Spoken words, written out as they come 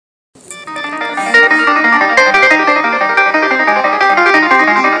This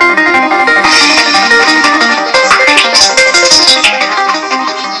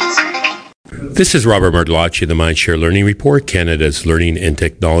is Robert Martellacci, the Mindshare Learning Report, Canada's Learning and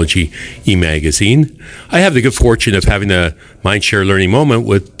Technology e-magazine. I have the good fortune of having a Mindshare Learning moment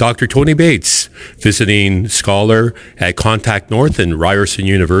with Dr. Tony Bates, visiting scholar at Contact North and Ryerson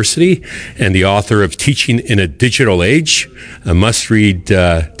University, and the author of Teaching in a Digital Age, a must-read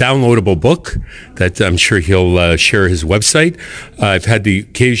downloadable book that I'm sure he'll share his website. I've had the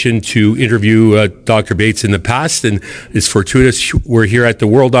occasion to interview Dr. Bates in the past, and it's fortuitous we're here at the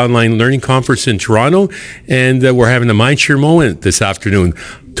World Online Learning Conference in Toronto, and we're having a Mindshare moment this afternoon.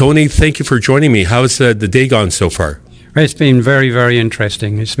 Tony, thank you for joining me. How's the day gone so far? It's been very, very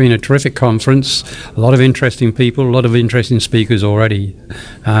interesting. It's been a terrific conference. A lot of interesting people, a lot of interesting speakers already.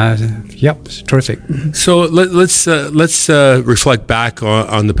 It's terrific. So let's reflect back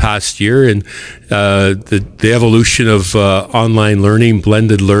on the past year and the evolution of online learning,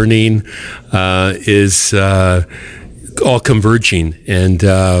 blended learning is all converging, and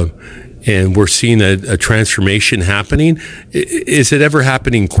we're seeing a transformation happening. Is it ever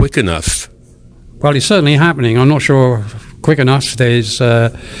happening quick enough? Well, it's certainly happening. I'm not sure quick enough.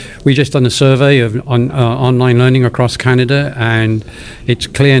 We just done a survey of online learning across Canada, and it's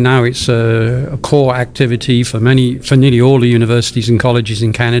clear now it's a core activity for nearly all the universities and colleges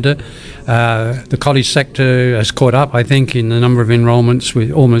in Canada. The college sector has caught up, I think, in the number of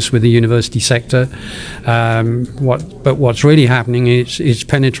enrollments with the university sector. But what's really happening is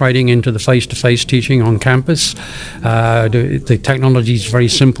penetrating into the face-to-face teaching on campus. The technology is very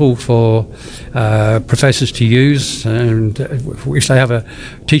simple for professors to use, and if they have a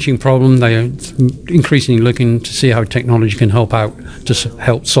teaching problem, they are increasingly looking to see how technology can help out to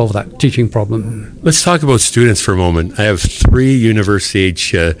help solve that teaching problem. Let's talk about students for a moment. I have 3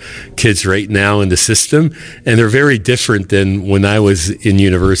 university-age kids right now in the system, and they're very different than when I was in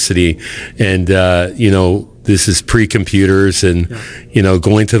university. And, this is pre-computers and,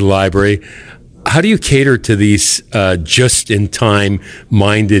 going to the library. How do you cater to these just-in-time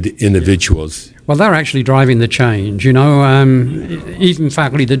minded individuals? Well, they're actually driving the change. Even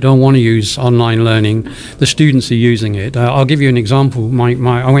faculty that don't want to use online learning, the students are using it. I'll give you an example.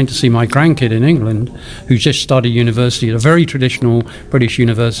 I went to see my grandkid in England, who's just started university at a very traditional British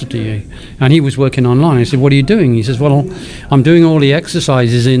university, and he was working online. I said, "What are you doing?" He says, "Well, I'm doing all the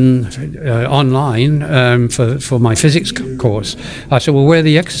exercises online for my physics course." I said, "Well, where are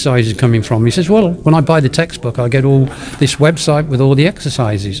the exercises coming from?" He says, "Well, when I buy the textbook, I get all this website with all the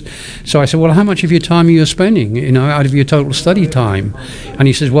exercises." So I said, "Well, how much of your time you're spending, out of your total study time?" And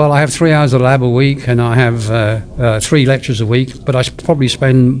he says, "Well, I have 3 hours of lab a week, and I have 3 lectures a week, but I probably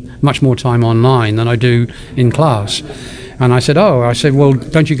spend much more time online than I do in class." And I said, "Well,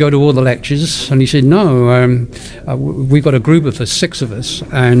 don't you go to all the lectures?" And he said, "No, we've got a group of 6 of us,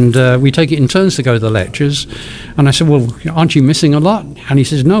 and we take it in turns to go to the lectures." And I said, "Well, aren't you missing a lot?" And he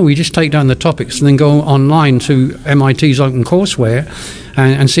says, "No, we just take down the topics and then go online to MIT's OpenCourseware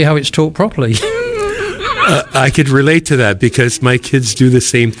and see how it's taught properly." I could relate to that because my kids do the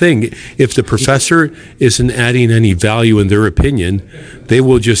same thing. If the professor isn't adding any value in their opinion, they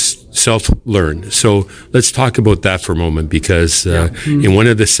will just self-learn. So let's talk about that for a moment because in one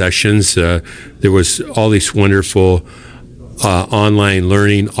of the sessions, there was all these wonderful online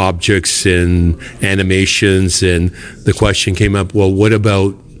learning objects and animations, and the question came up, well, what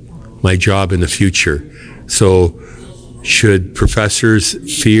about my job in the future? So should professors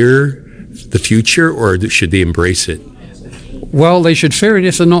fear the future, or should they embrace it? Well, they should fear it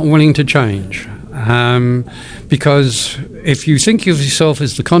if they're not willing to change. Because if you think of yourself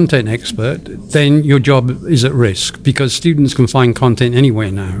as the content expert, then your job is at risk because students can find content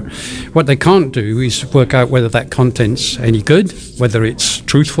anywhere now. What they can't do is work out whether that content's any good, whether it's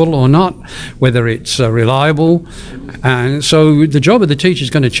truthful or not, whether it's reliable. And so the job of the teacher is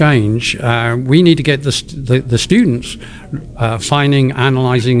going to change. We need to get the students finding,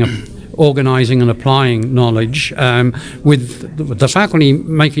 analyzing, organising and applying knowledge, with the faculty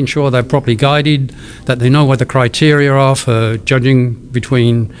making sure they're properly guided, that they know what the criteria are for judging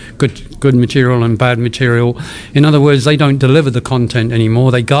between good material and bad material. In other words, they don't deliver the content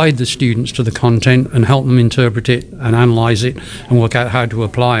anymore. They guide the students to the content and help them interpret it and analyse it and work out how to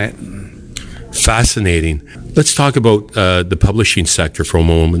apply it. Fascinating. Let's talk about the publishing sector for a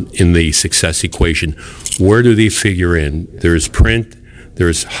moment in the success equation. Where do they figure in? There's print,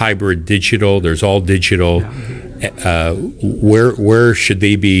 there's hybrid digital, there's all digital. Where should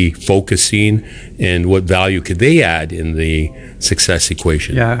they be focusing, and what value could they add in the success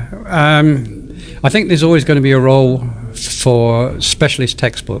equation? I think there's always going to be a role for specialist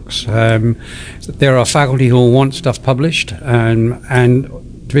textbooks. There are faculty who want stuff published, and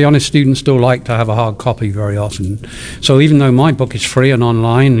to be honest, students still like to have a hard copy very often. So even though my book is free and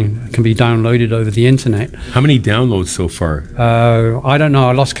online and can be downloaded over the internet. How many downloads so far? I don't know.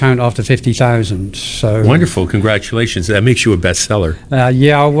 I lost count after 50,000. So wonderful. Congratulations. That makes you a bestseller.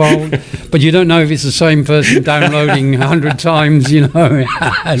 Yeah, well, but you don't know if it's the same person downloading 100 times, so,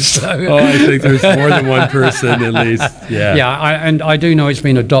 I think there's more than one person at least. Yeah. Yeah, and I do know it's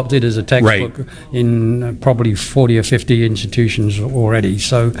been adopted as a textbook in probably 40 or 50 institutions already.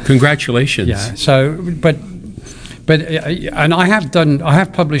 So congratulations. Yeah. So, but and I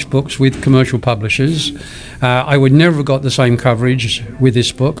have published books with commercial publishers. I would never have got the same coverage with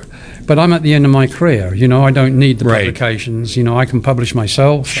this book, but I'm at the end of my career. I don't need the publications. I can publish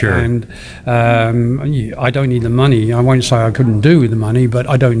myself. Sure. And I don't need the money. I won't say I couldn't do with the money, but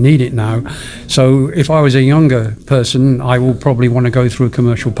I don't need it now. So if I was a younger person, I will probably want to go through a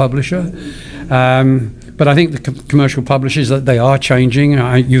commercial publisher. But I think the commercial publishers, that they are changing.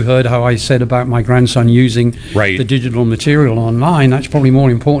 You heard how I said about my grandson using the digital material online. That's probably more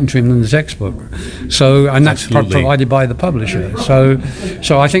important to him than the textbook. So, and that's provided by the publisher. So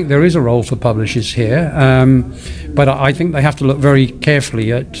I think there is a role for publishers here. But I think they have to look very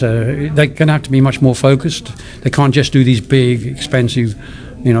carefully at. They're going to have to be much more focused. They can't just do these big, expensive,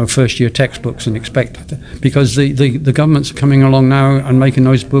 first-year textbooks and expect, because the governments are coming along now and making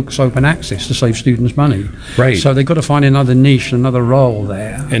those books open access to save students money. Right. So they've got to find another niche, another role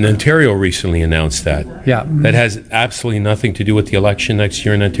there. And Ontario recently announced that. Yeah. That has absolutely nothing to do with the election next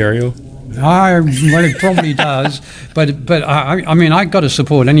year in Ontario? Well, it probably does, but I mean, I've got to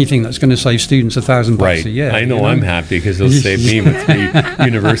support anything that's going to save students $1,000 a year. I know. I'm happy because it'll save me with 3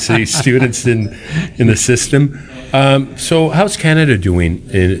 university students in the system. So how's Canada doing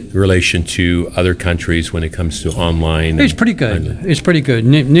in relation to other countries when it comes to online? It's pretty good. It's pretty good.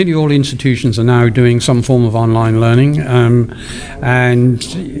 Nearly all institutions are now doing some form of online learning. And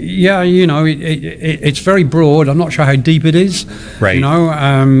yeah, it's very broad. I'm not sure how deep it is. Right.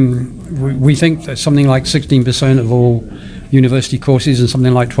 We think that something like 16% of all university courses and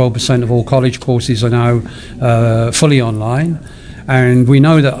something like 12% of all college courses are now fully online. And we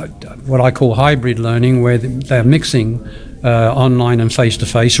know that what I call hybrid learning, where they're mixing online and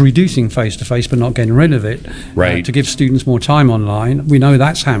face-to-face, reducing face-to-face but not getting rid of it, to give students more time online. We know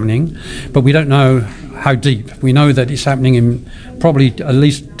that's happening, but we don't know how deep. We know that it's happening in probably at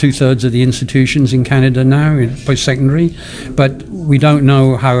least 2/3 of the institutions in Canada now, in post-secondary, but we don't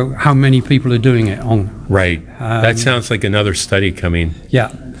know how many people are doing it on. Right. That sounds like another study coming.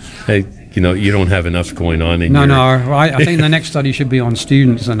 Yeah. You don't have enough going on in No, I think the next study should be on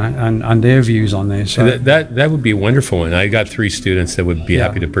students and their views on this. So. That would be wonderful, and I got 3 students that would be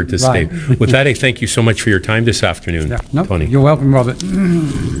happy to participate. Right. With that, I thank you so much for your time this afternoon, Tony. You're welcome, Robert.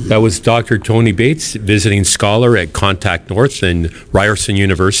 That was Dr. Tony Bates, visiting scholar at Contact North and Ryerson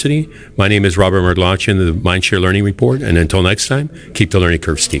University. My name is Robert Merdlachian of the Mindshare Learning Report, and until next time, keep the learning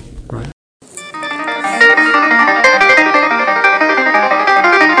curve steep.